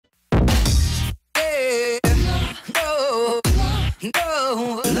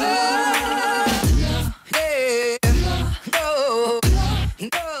No, no, yeah, no,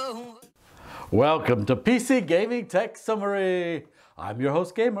 no. Welcome to PC Gaming Tech Summary. I'm your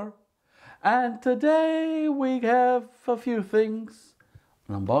host, Gamer. And today we have a few things.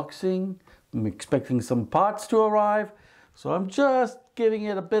 An unboxing. I'm expecting some parts to arrive. So I'm just giving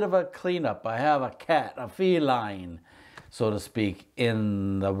it a bit of a cleanup. I have a cat, a feline, so to speak,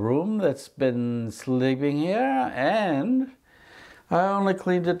 in the room that's been sleeping here. And I only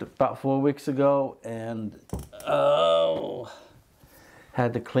cleaned it about 4 weeks ago, and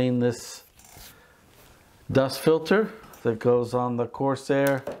had to clean this dust filter that goes on the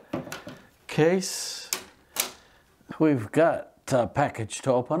Corsair case. We've got a package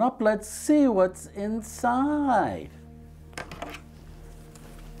to open up. Let's see what's inside.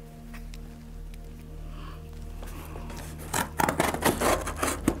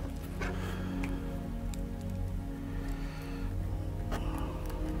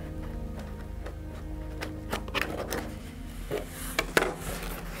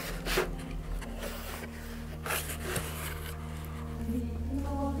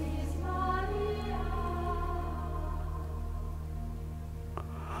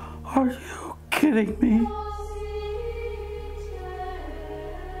 Are you kidding me?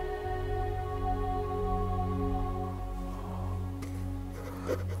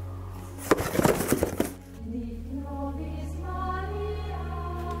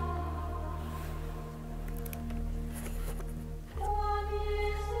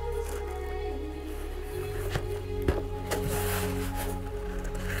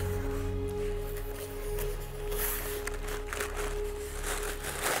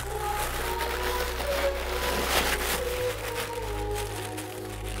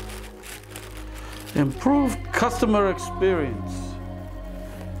 Improved customer experience.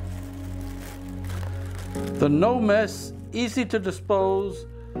 The no mess, easy to dispose,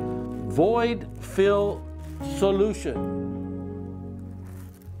 void fill solution.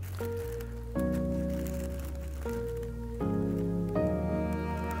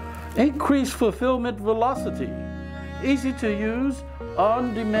 Increased fulfillment velocity. Easy to use,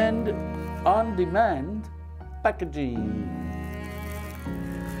 on demand packaging.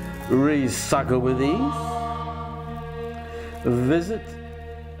 Recycle with ease. Visit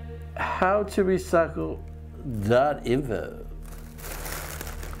howtorecycle.info.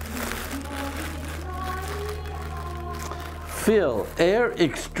 Fill air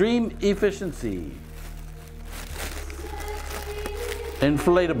extreme efficiency.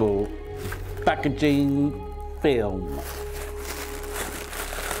 Inflatable packaging film.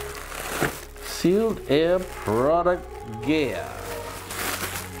 Sealed air product gear.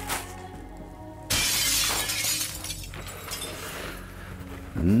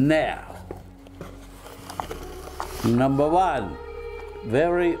 Now, number one,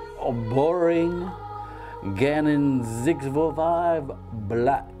 very boring Canon 645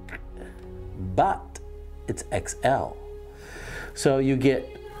 black, but it's XL. So you get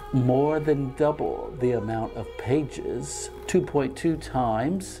more than double the amount of pages, 2.2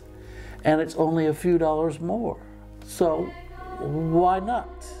 times, and it's only a few dollars more. So why not?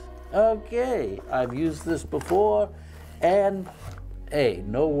 Okay, I've used this before, and hey,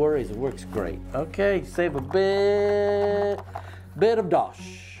 no worries, it works great. Okay, save a bit of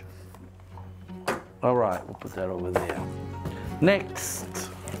dosh. All right, we'll put that over there. Next,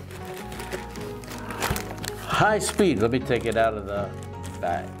 high speed. Let me take it out of the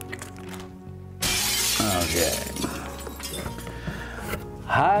bag. Okay.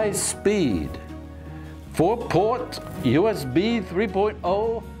 High speed, 4-port USB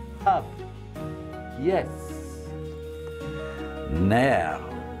 3.0 hub. Yes. Now,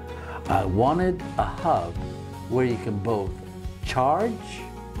 I wanted a hub where you can both charge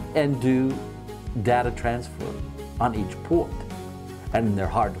and do data transfer on each port, and they're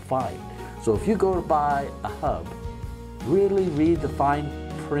hard to find. So if you go to buy a hub, really read the fine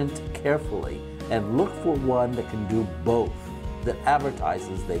print carefully and look for one that can do both, that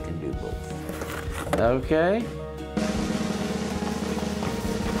advertises they can do both. Okay?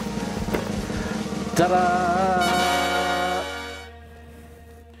 Ta-da!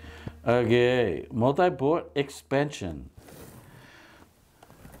 Okay, multi-port expansion.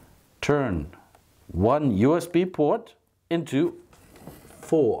 Turn one USB port into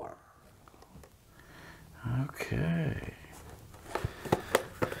 4. Okay.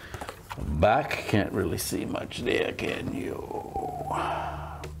 Back, can't really see much there, can you?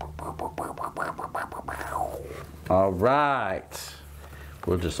 All right.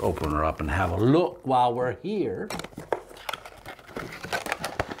 We'll just open her up and have a look while we're here.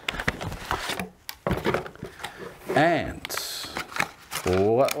 And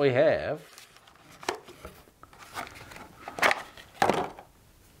what we have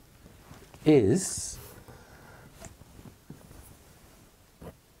is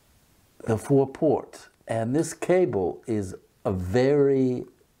the 4 ports, and this cable is a very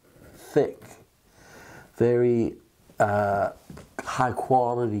thick, very high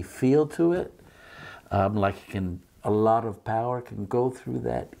quality feel to it. Like a lot of power can go through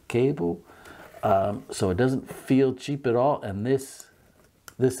that cable, so it doesn't feel cheap at all. And this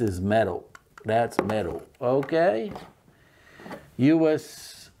is metal. That's metal. Okay.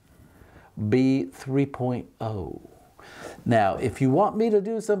 USB 3.0. Now, if you want me to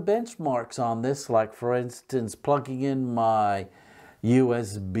do some benchmarks on this, like for instance, plugging in my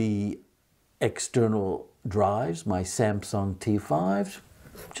USB external drives, my Samsung T5s,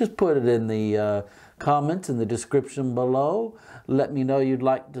 just put it in the comments in the description below. Let me know you'd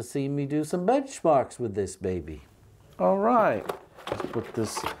like to see me do some benchmarks with this baby. All right, let's put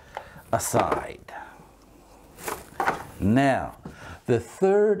this aside. Now, the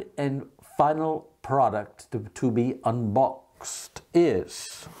third and final product to be unboxed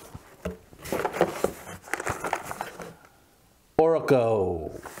is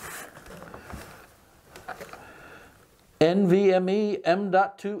Orico NVMe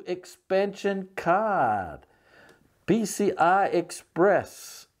M.2 Expansion Card. PCI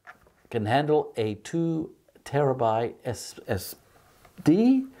Express. Can handle a 2 terabyte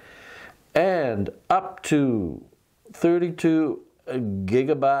SSD and up to 32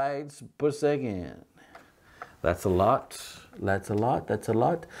 gigabytes per second. That's a lot. That's a lot. That's a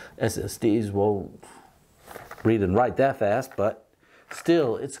lot. SSDs won't read and write that fast, but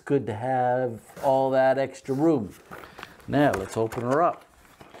still, it's good to have all that extra room. Now, let's open her up.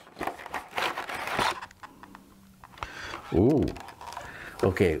 Ooh.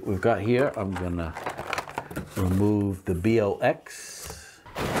 Okay, we've got here, I'm gonna remove the BOX.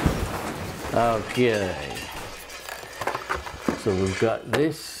 Okay. So we've got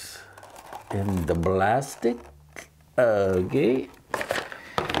this in the plastic. Okay.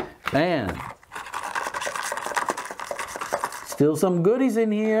 And still some goodies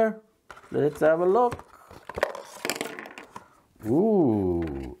in here. Let's have a look.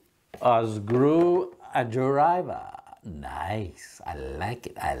 Ooh, a screwdriver. Nice. I like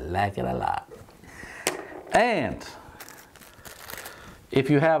it. I like it a lot. And if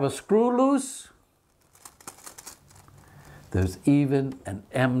you have a screw loose, there's even an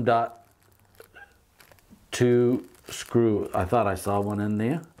M.2 screw. I thought I saw one in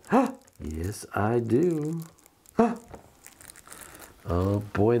there. Yes, I do. Oh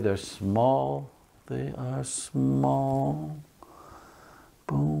boy, they're small. They are small.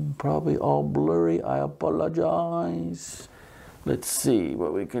 Boom, probably all blurry. I apologize. Let's see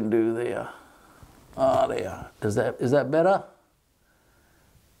what we can do there. Ah, there. Is that better?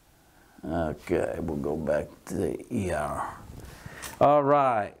 Okay, we'll go back to the ER. All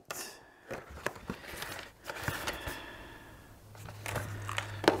right.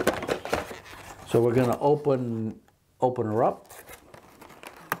 So we're gonna open her up.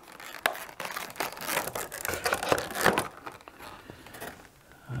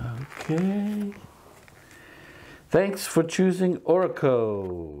 Okay. Thanks for choosing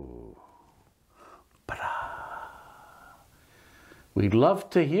Orico. We'd love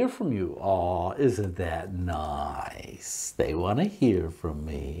to hear from you. Oh, isn't that nice? They want to hear from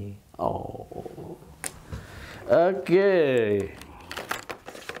me. Oh. Okay.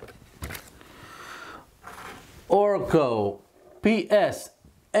 Orico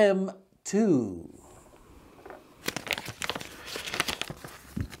PSM2.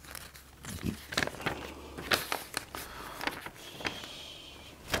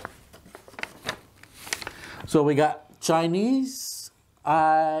 So we got Chinese,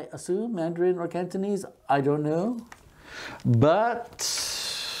 I assume, Mandarin or Cantonese, I don't know. But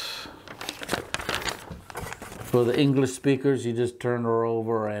for the English speakers, you just turn her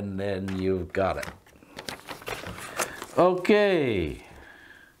over and then you've got it. Okay.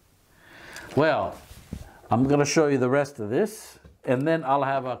 Well, I'm going to show you the rest of this, and then I'll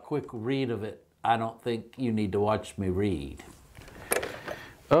have a quick read of it. I don't think you need to watch me read.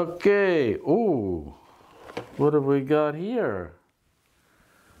 Okay. Ooh. What have we got here?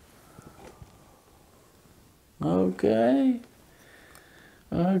 Okay.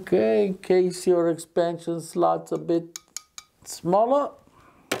 Okay, in case your expansion slot's a bit smaller.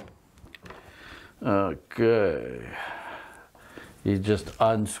 Okay. You just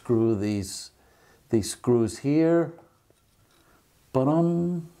unscrew these screws here.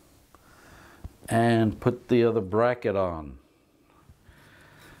 Ba-dum. And put the other bracket on.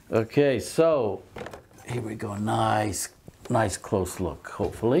 Okay, so here we go. Nice nice close look,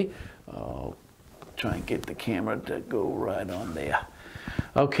 hopefully. I'll try and get the camera to go right on there.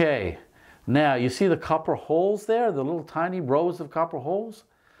 Okay, now you see the copper holes there, the little tiny rows of copper holes?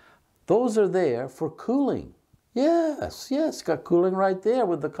 Those are there for cooling. Yes, got cooling right there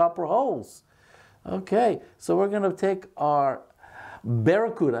with the copper holes. Okay, so we're going to take our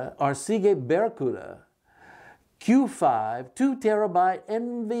Barracuda, our Seagate Barracuda Q5 2 terabyte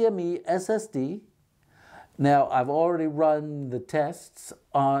NVMe SSD. Now, I've already run the tests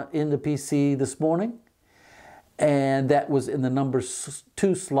in the PC this morning, and that was in the number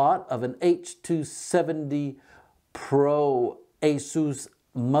 2 slot of an H270 Pro ASUS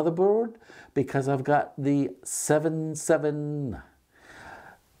motherboard, because I've got the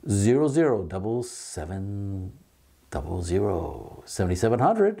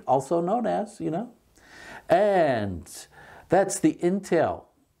 7700, also known as, you know. And that's the Intel.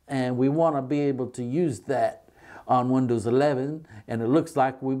 And we want to be able to use that on Windows 11. And it looks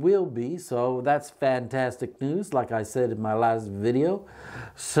like we will be. So that's fantastic news, like I said in my last video.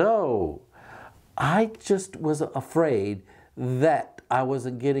 So I just was afraid that I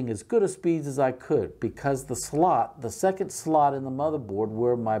wasn't getting as good a speeds as I could, because the slot, the second slot in the motherboard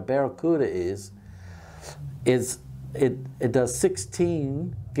where my Barracuda is it does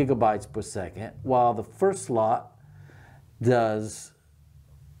 16 gigabytes per second, while the first slot does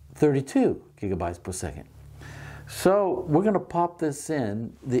 32 gigabytes per second. So we're going to pop this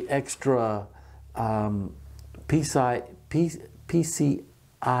in the extra PCIe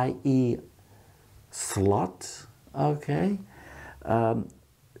slot. Okay.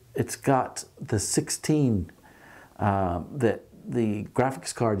 It's got the 16 that the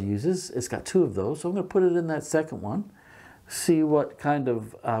graphics card uses. It's got 2 of those, so I'm going to put it in that second one, see what kind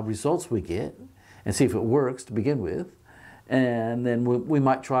of results we get, and see if it works to begin with. And then we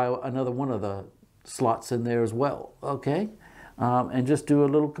might try another one of the slots in there as well, okay? And just do a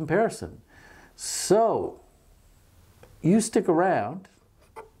little comparison. So, you stick around,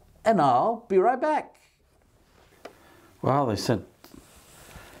 and I'll be right back. Well, they sent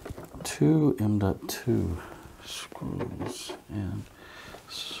 2 M.2 screws, and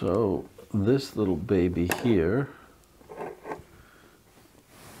so this little baby here, let's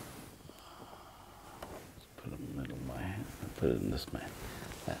put it in the middle of my hand, put it in this man,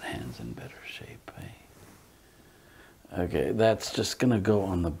 that hand's in better shape, eh? Okay, that's just gonna go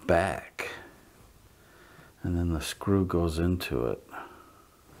on the back, and then the screw goes into it.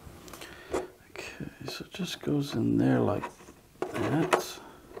 Okay, so it just goes in there like that.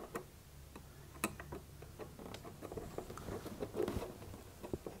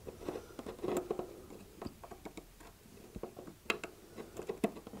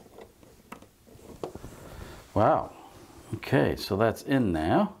 Wow. Okay, so that's in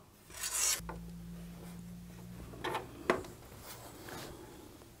now.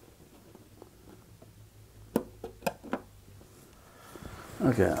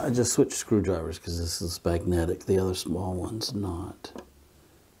 Okay, I just switched screwdrivers because this is magnetic. The other small one's not.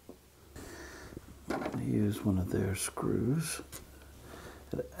 I'm going to use one of their screws.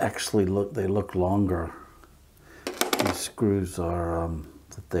 Actually, they look longer. These screws are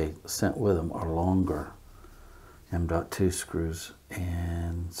that they sent with them are longer. M.2 screws,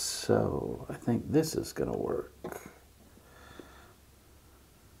 and so I think this is going to work.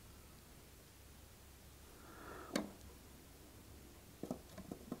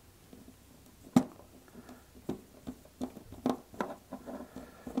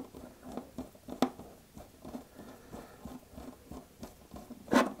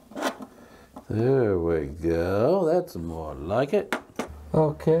 There we go. That's more like it.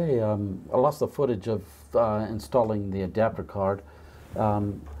 Okay, I lost the footage of installing the adapter card,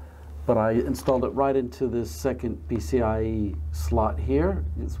 but I installed it right into this second PCIe slot here.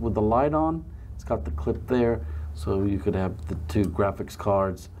 It's with the light on. It's got the clip there, so you could have the 2 graphics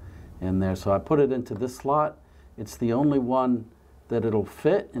cards in there. So I put it into this slot. It's the only one that it'll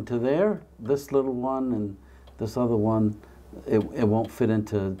fit into there. This little one and this other one, it won't fit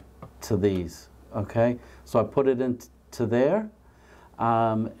into these. Okay, so I put it into there.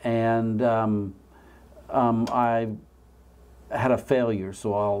 I had a failure,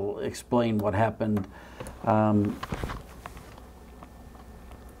 so I'll explain what happened.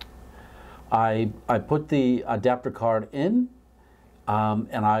 I put the adapter card in,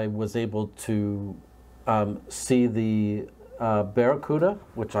 and I was able to see the Barracuda,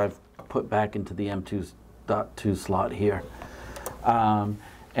 which I've put back into the M.2 slot here.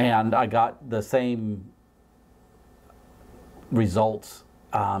 And I got the same results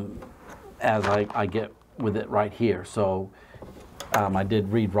as I get with it right here. So I did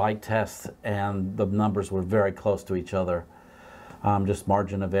read-write tests, and the numbers were very close to each other. just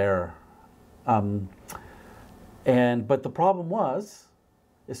margin of error. But the problem was,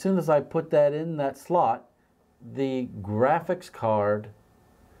 as soon as I put that in that slot, the graphics card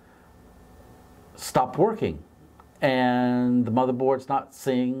stopped working, and the motherboard's not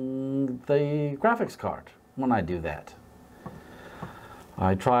seeing the graphics card when I do that.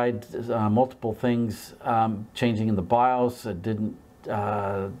 I tried multiple things, changing in the BIOS. It didn't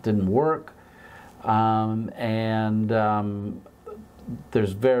work,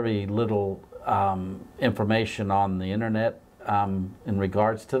 there's very little information on the internet in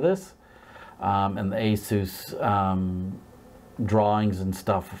regards to this, and the ASUS drawings and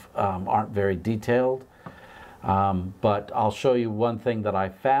stuff aren't very detailed. But I'll show you one thing that I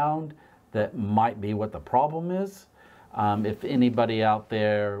found that might be what the problem is. If anybody out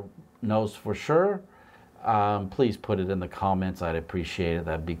there knows for sure, please put it in the comments. I'd appreciate it.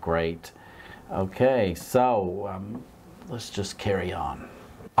 That'd be great. Okay, so let's just carry on.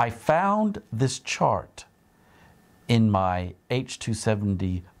 I found this chart in my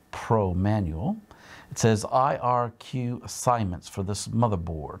H270 Pro manual. It says IRQ assignments for this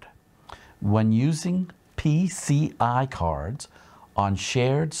motherboard. When using PCI cards on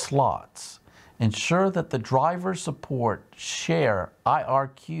shared slots, ensure that the drivers support share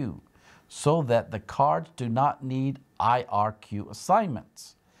IRQ so that the cards do not need IRQ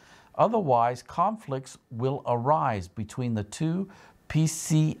assignments. Otherwise, conflicts will arise between the two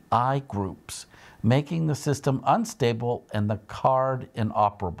PCI groups, making the system unstable and the card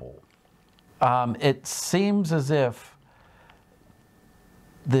inoperable. It seems as if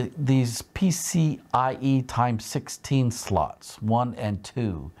these PCIe times 16 slots, 1 and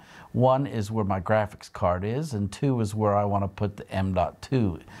 2, 1 is where my graphics card is, and 2 is where I want to put the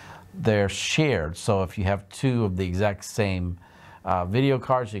M.2. They're shared, so if you have two of the exact same video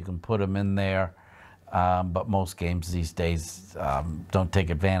cards, you can put them in there, but most games these days don't take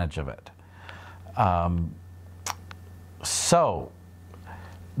advantage of it. So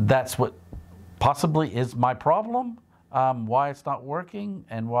that's what possibly is my problem, why it's not working,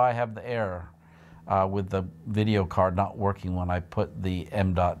 and why I have the error with the video card not working when I put the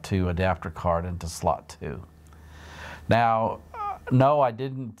M.2 adapter card into slot 2. Now, no, I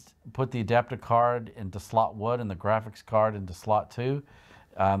didn't put the adapter card into slot 1 and the graphics card into slot 2.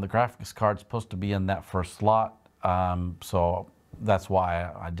 The graphics card's supposed to be in that first slot, so that's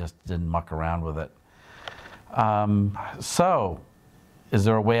why I just didn't muck around with it. So, is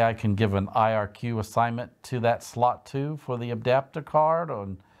there a way I can give an IRQ assignment to that slot 2 for the adapter card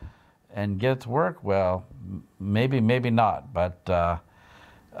and get it to work? Well, maybe, maybe not, but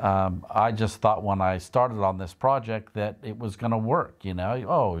I just thought when I started on this project that it was going to work, you know.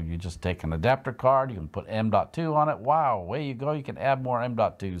 Oh, you just take an adapter card, you can put M.2 on it. Wow, away you go. You can add more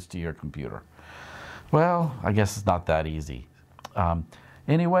M.2s to your computer. Well, I guess it's not that easy.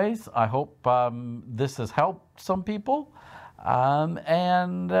 Anyways, I hope this has helped some people.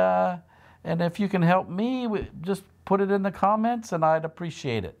 And if you can help me, just put it in the comments and I'd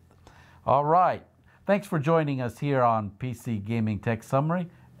appreciate it. All right. Thanks for joining us here on PC Gaming Tech Summary.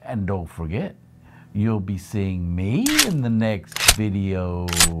 And don't forget, you'll be seeing me in the next video.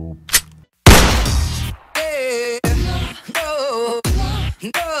 Hey, no,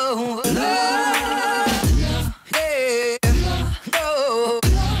 no, no, hey, no,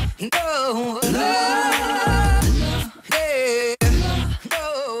 no, no.